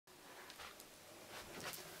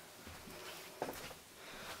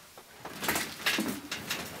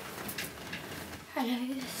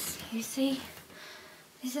obviously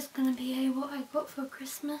this is going to be a what I got for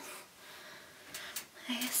Christmas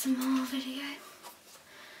ASMR video.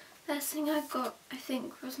 First thing I got, I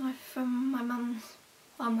think, was from my mum's,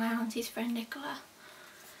 well, my auntie's friend Nicola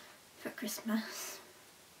for Christmas.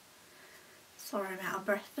 Sorry, I'm out of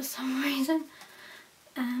breath for some reason.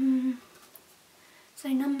 So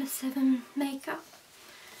number 7 makeup.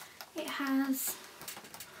 It has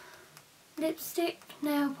lipstick,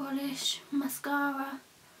 nail polish, mascara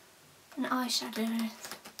and eyeshadow.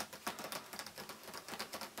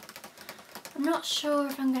 I'm not sure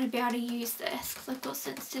if I'm going to be able to use this because I've got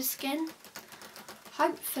sensitive skin.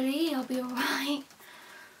 Hopefully I'll be alright.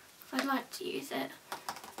 I'd like to use it.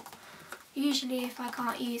 Usually if I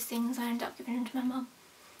can't use things I end up giving them to my mum.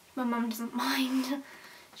 My mum doesn't mind.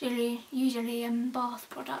 Usually bath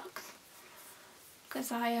products.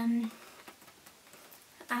 Because I've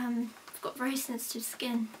got very sensitive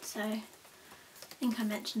skin, so I think I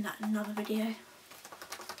mentioned that in another video. Not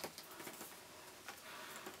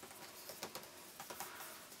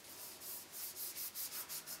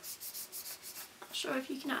sure if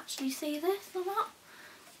you can actually see this or not.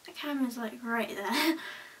 The camera's like right there.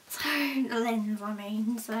 So the lens, I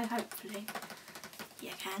mean, so hopefully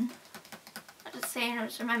you can. I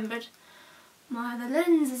just remembered my other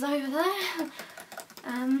lens is over there.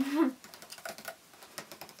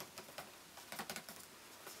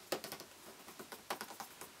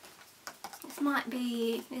 This might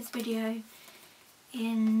be this video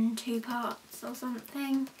in 2 parts or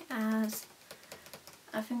something, as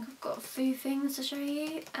I think I've got a few things to show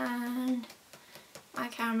you and my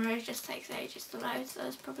camera just takes ages to load, so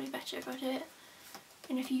it's probably better if I do it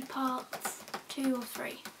in a few parts, 2 or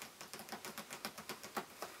 3.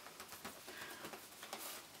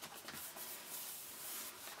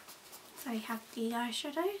 So you have the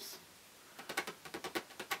eyeshadows,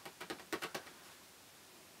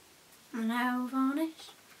 the nail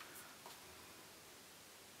varnish.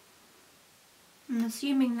 I'm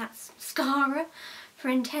assuming that's mascara for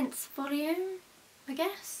intense volume, I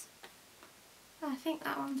guess. I think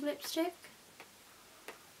that one's lipstick.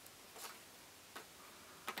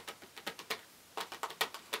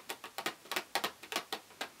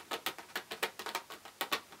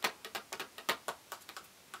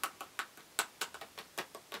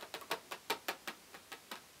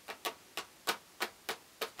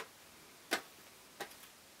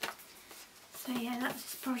 So yeah, that's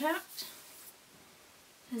this product.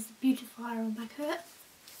 There's the beautifier on the back of it.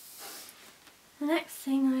 The next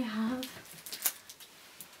thing I have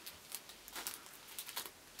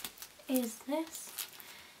is this.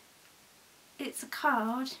 It's a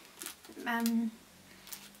card.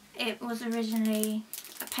 It was originally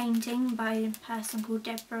a painting by a person called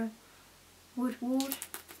Deborah Woodward.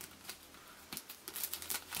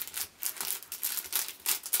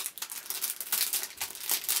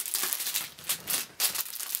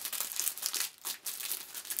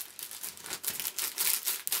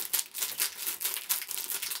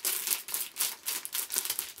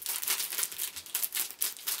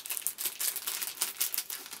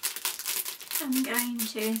 I'm going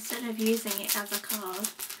to, instead of using it as a card,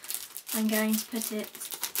 I'm going to put it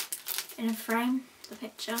in a frame, the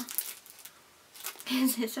picture,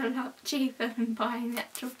 because it's a lot cheaper than buying the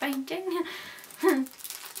actual painting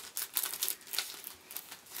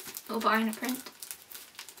or buying a print.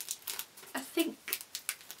 I think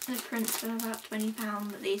the prints were about £20,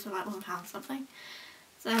 but these were like £1 something.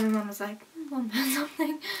 So my mum was like, £1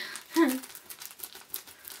 something.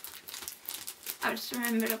 I just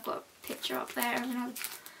remembered I've got a picture up there of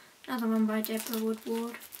another one by Deborah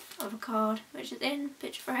Woodward of a card which is in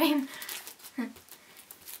picture frame.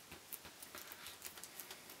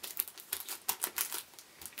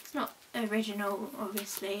 It's not original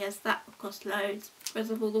obviously, as that would cost loads because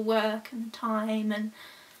of all the work and the time and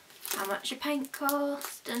how much a paint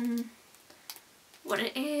cost and what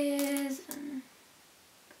it is, and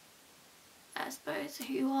I suppose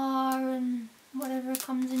who you are and whatever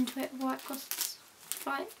comes into it, why it costs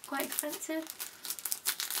quite expensive,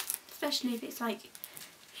 especially if it's like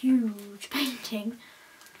huge painting.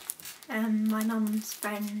 My mum's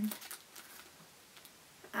friend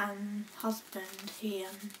husband, he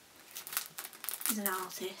is an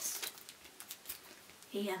artist.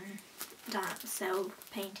 He doesn't sell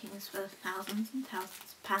paintings for thousands and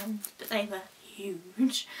thousands of pounds, but they were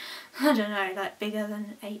huge. I don't know, like bigger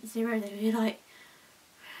than 80, they were like,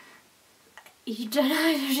 you don't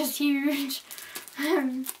know, they're just huge.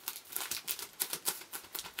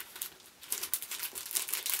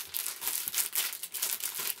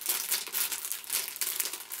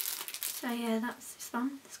 So yeah, that's this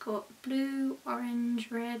one. It's got blue,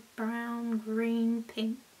 orange, red, brown, green,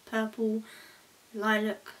 pink, purple,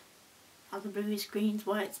 lilac, other blues, greens,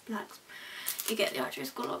 whites, blacks. You get the idea,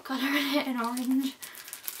 it's got a lot of colour in it, and orange.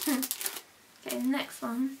 Okay, the next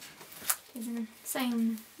one is the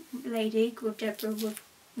same lady called Deborah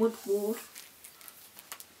Woodward.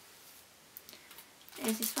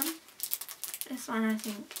 There's this one. This one I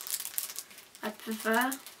think I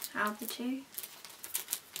prefer out of the two.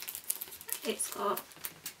 It's got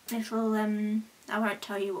little, I won't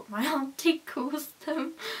tell you what my auntie calls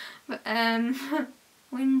them, but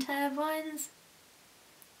wind turbines.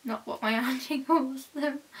 Not what my auntie calls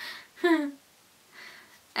them.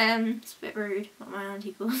 It's a bit rude what my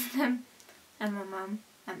auntie calls them, and my mum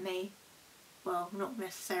and me. Well, not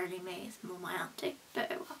necessarily me, it's more my auntie,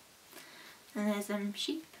 but oh well. And there's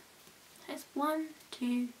sheep. There's 1,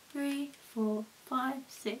 2, 3, 4, 5,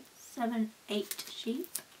 6, 7, 8 sheep.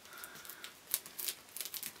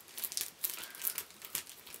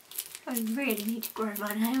 I really need to grow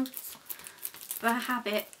my nails. I've a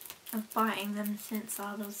habit of biting them since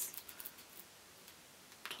I was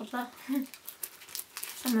a toddler.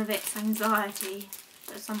 Some of it's anxiety,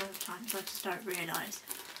 but some of the times I just don't realise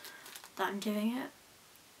that I'm doing it.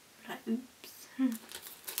 Like, oops.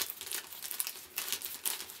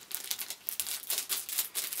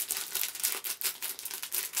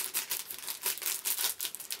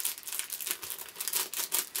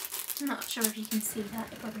 I'm not sure if you can see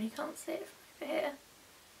that, you probably can't see it from over here.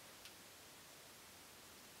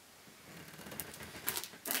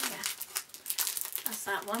 But yeah, that's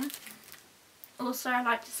that one. Also, I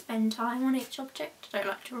like to spend time on each object, I don't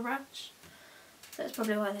like to rush. So that's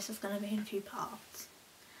probably why this is going to be in a few parts.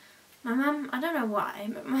 My mum, I don't know why,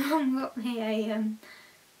 but my mum got me a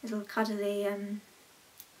little cuddly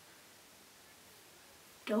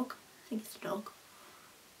dog. I think it's a dog.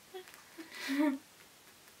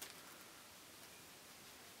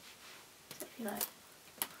 So if you like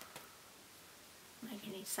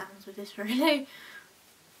making these sounds with this really.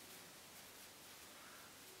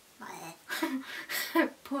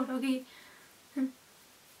 Poor doggy.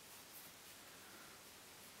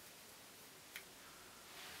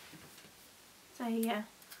 So yeah.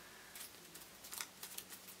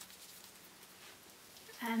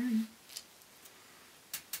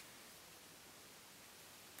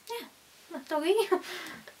 Yeah, that doggy.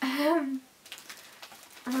 One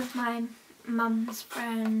of my mum's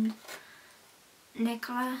friend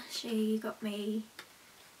Nicola, she got me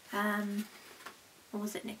or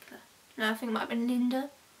was it Nicola? No, I think it might have been Linda.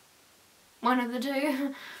 One of the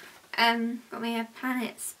two. Got me a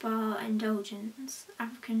Planet Spa Indulgence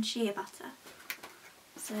African shea butter.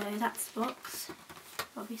 So that's the box.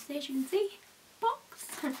 Obviously, as you can see, box.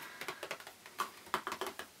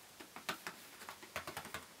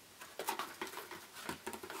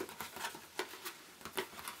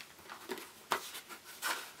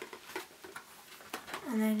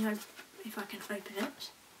 And then if I can open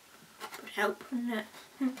it, would help, wouldn't it?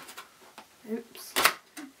 Oops.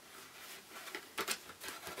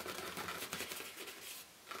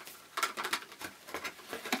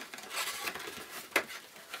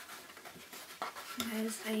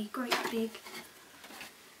 There's a great big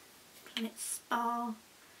Planet Spa.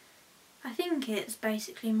 I think it's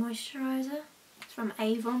basically moisturiser. It's from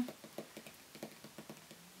Avon.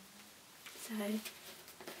 So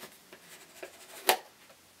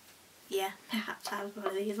yeah, perhaps have one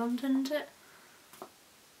of these on, didn't it?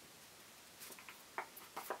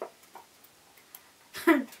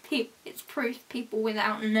 It's proof people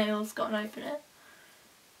without nails can't open it.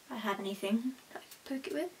 If I had anything that I could poke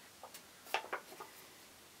it with.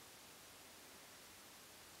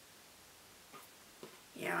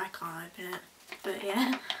 Yeah, I can't open it. But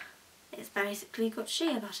yeah, it's basically got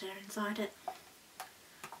shea butter inside it.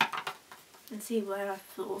 You can see where I've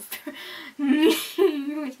sort of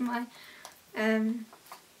with my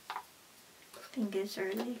fingers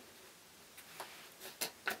really.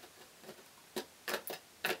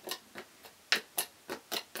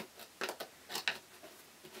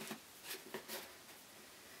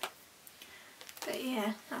 But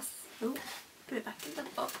yeah, that's, oh, put it back in the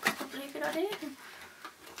box, probably a good idea.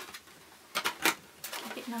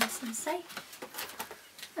 Keep it nice and safe.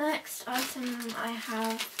 The next item I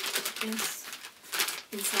have is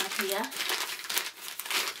inside here.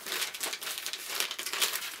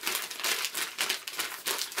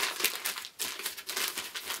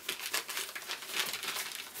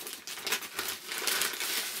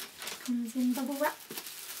 Comes in bubble wrap.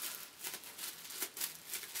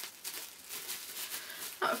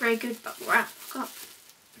 Not a very good bubble wrap, can't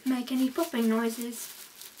make any popping noises.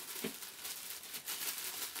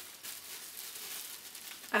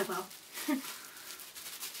 Oh well.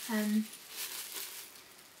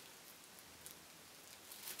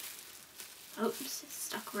 Oops, it's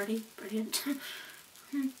stuck already. Brilliant.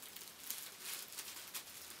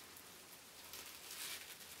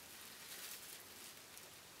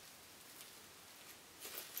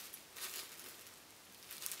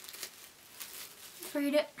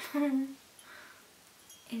 Read it.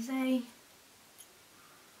 Is a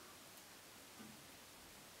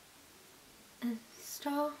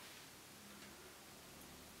star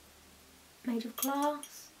made of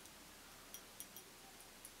glass.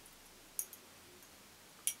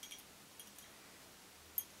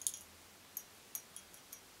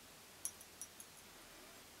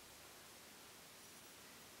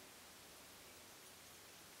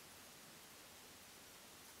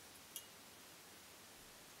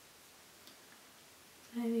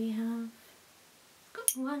 So we have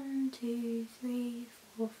got 1, 2, 3,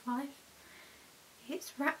 4, 5.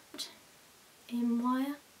 It's wrapped in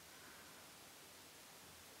wire,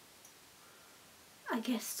 I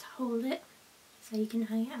guess, to hold it so you can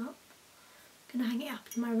hang it up. I'm going to hang it up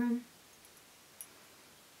in my room.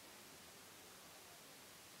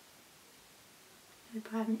 Hope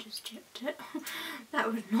I haven't just chipped it.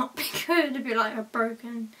 That would not be good. It'd be like a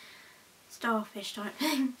broken starfish type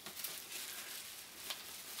thing.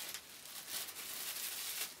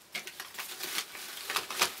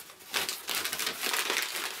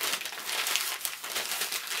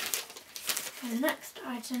 The next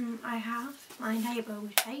item I have, my neighbour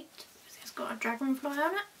would hate because it's got a dragonfly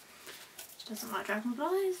on it. She doesn't like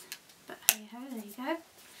dragonflies, but hey ho, there you go.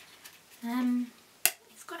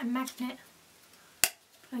 It's got a magnet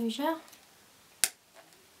closure,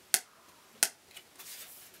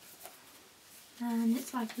 and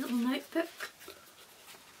it's like a little notebook.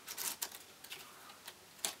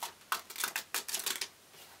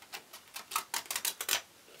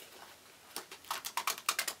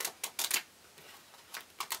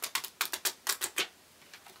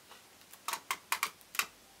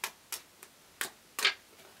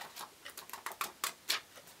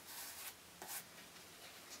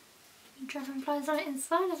 Dragonflies on it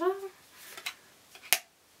inside as well.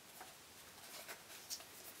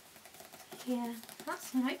 Yeah,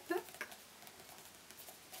 that's a notebook.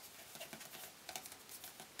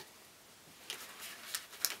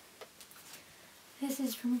 This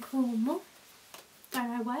is from Cornwall.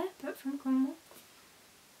 Don't know where, but from Cornwall.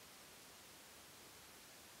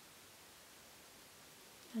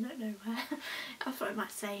 I don't know where. I thought it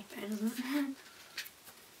might say, but it doesn't.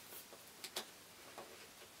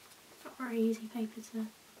 Not very easy paper to...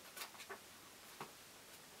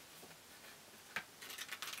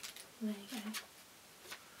 There you go.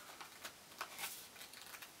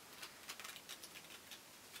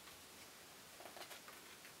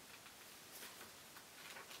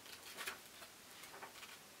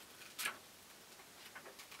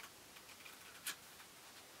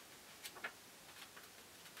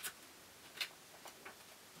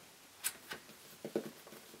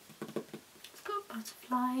 It's got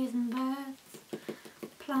butterflies and birds,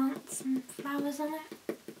 plants and flowers on it.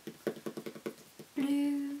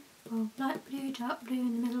 Blue, well, light blue, dark blue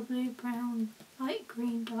in the middle, blue, brown, light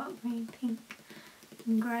green, dark green, pink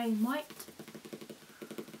and grey and white.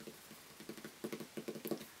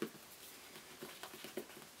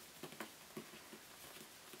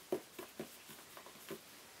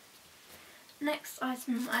 Next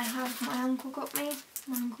item I have, my uncle got me,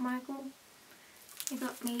 my Uncle Michael. He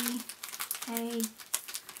got me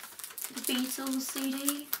the Beatles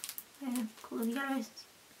CD, called Yellow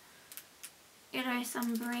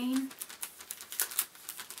Submarine.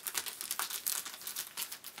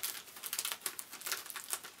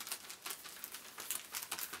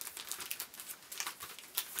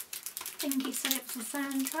 I think he said it was a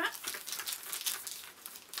soundtrack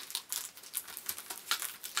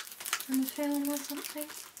from a film or something.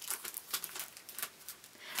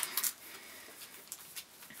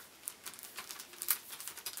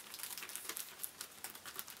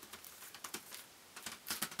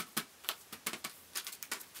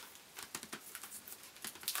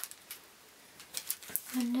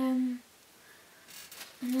 And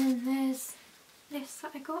then there's this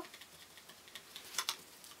that I got.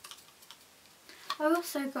 I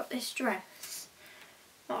also got this dress.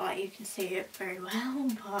 Not like you can see it very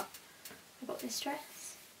well, but I got this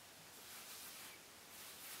dress.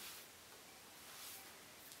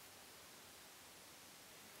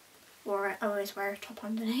 I always wear a top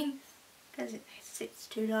underneath because it sits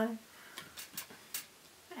too low.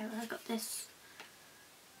 Anyway, I got this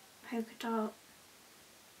polka dot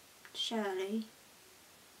Shirley,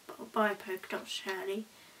 by polka dot Shirley,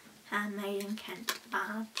 handmade in Kent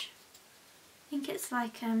badge. I think it's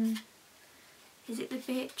like is it the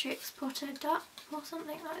Beatrix Potter duck or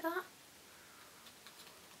something like that?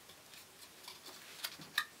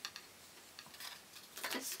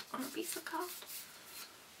 on a piece of card.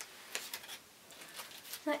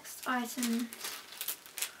 Next item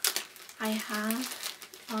I have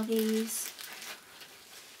are these,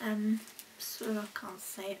 so I can't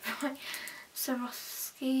say it right,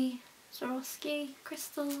 Swarovski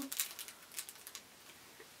crystal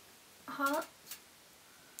hearts.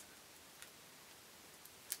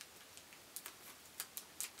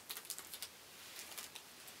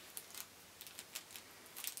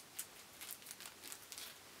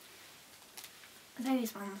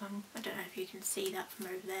 These ones, I don't know if you can see that from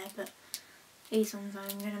over there, but these ones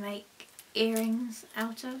I'm going to make earrings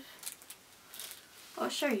out of. I'll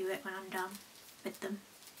show you it when I'm done with them.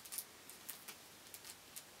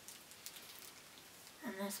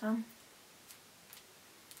 And this one.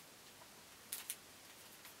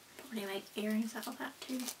 Probably make earrings out of that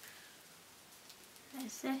too.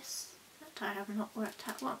 There's this, that I have not worked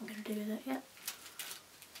out what I'm going to do with it yet.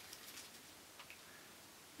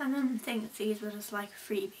 And then think these were just like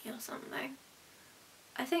a freebie or something.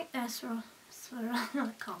 I think they're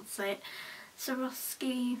I can't say it.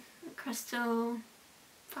 Swarovski crystal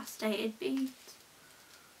faceted beads.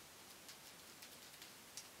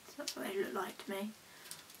 So that's what they look like to me.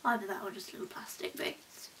 Either that or just little plastic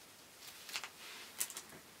beads.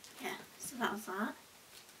 Yeah, so that was that.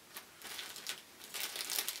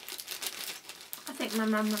 I think my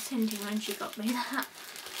mum was hinting when she got me that.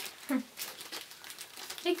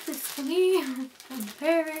 Take this for me, and a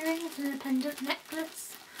pair of earrings and a pendant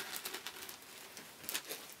necklace.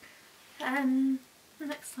 The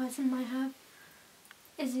next item I have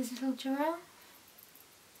is this little giraffe.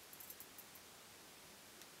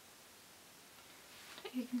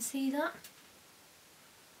 Don't you can see that?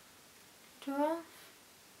 Giraffe.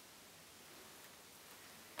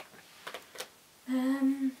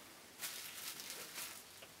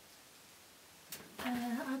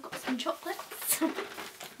 I've got some chocolates.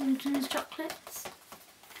 Linton's chocolates.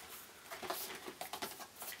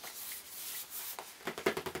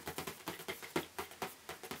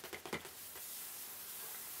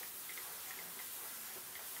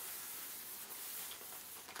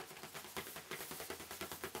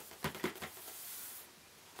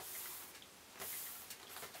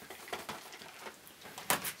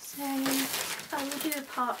 So I will do a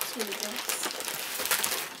part 2 of this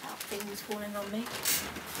without things falling on me.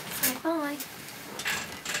 So bye.